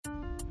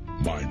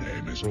My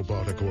name is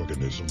robotic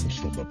organisms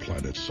from the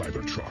planet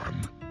Cybertron.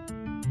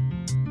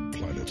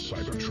 Planet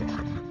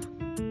Cybertron.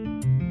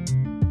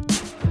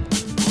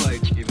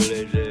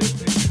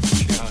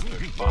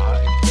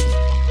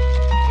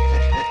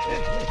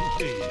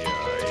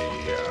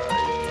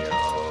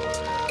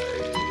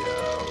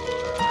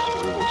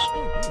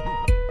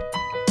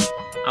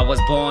 I was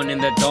born in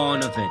the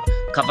dawn of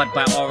it, covered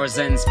by auras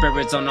and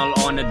spirits on all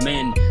honored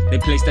men. They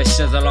placed a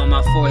chisel on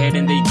my forehead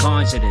and they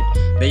conjured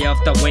it. Day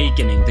after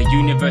awakening, the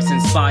universe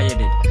inspired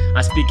it.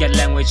 I speak a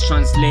language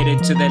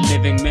translated to the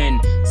living men.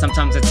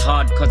 Sometimes it's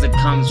hard cause it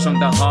comes from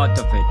the heart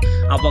of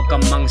it. I walk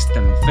amongst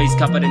them, face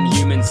covered in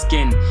human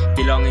skin.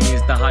 Belonging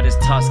is the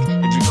hardest task,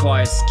 it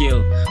requires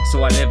skill.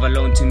 So I live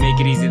alone to make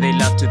it easy, they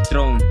love to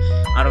throne.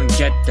 I don't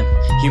get them,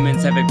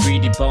 humans have a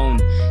greedy bone.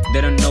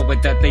 They don't know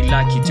it that they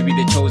lucky to be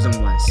the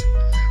chosen ones.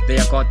 They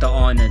are God the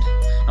honored,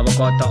 our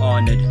God the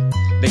honored.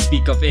 They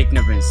speak of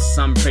ignorance,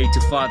 some pray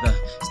to Father.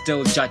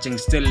 Still judging,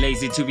 still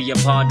lazy to be a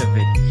part of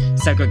it.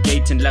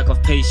 Segregating lack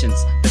of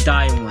patience, the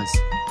dying ones.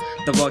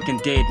 The walking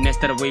dead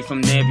nested away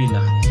from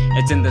nebula.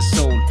 It's in the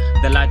soul,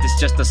 the light is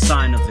just a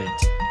sign of it.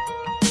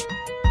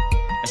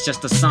 It's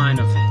just a sign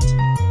of it.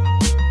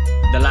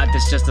 The light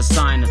is just a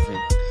sign of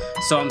it.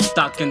 So I'm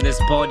stuck in this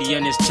body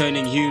and it's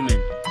turning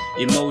human.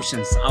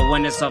 Emotions,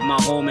 awareness of my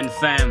home and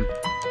fam.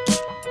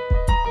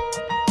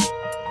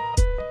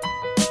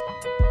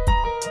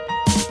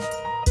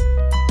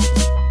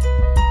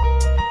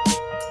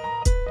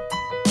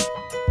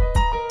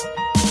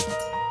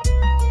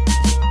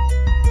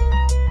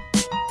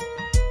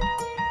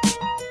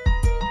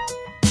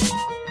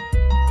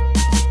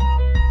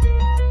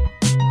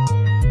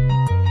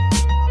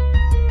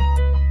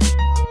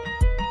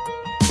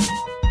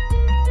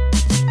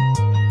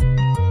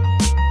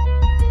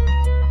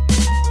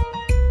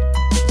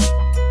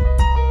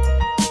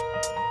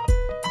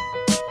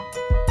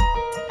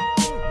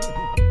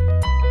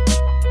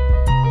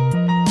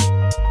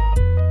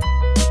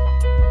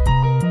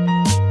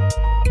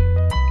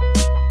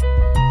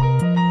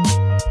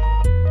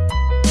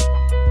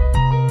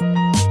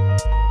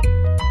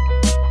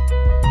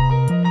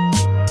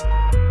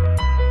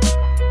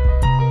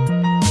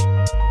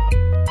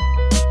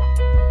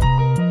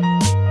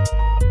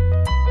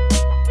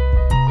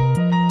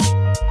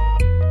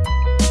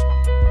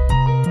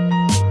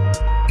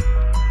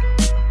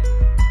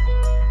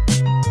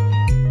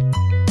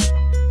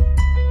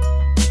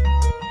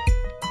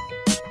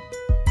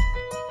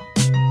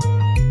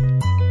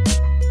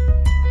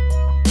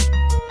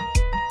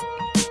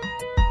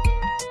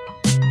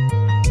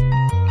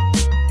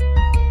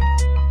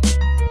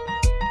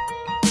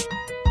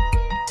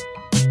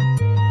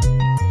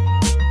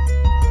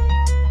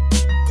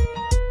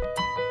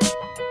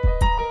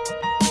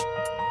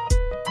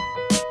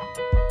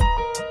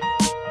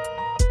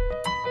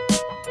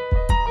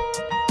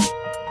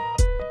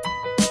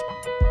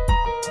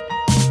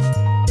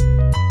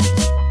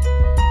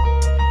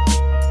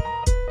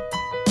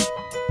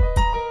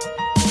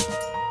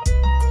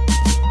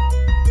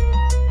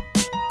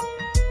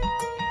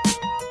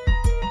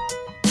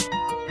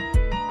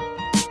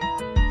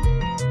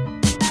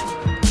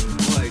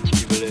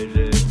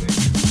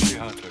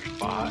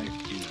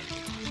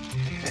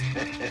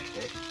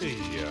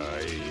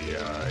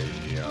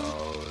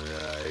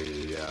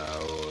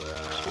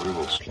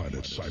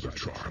 Planet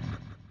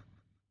Cybertron.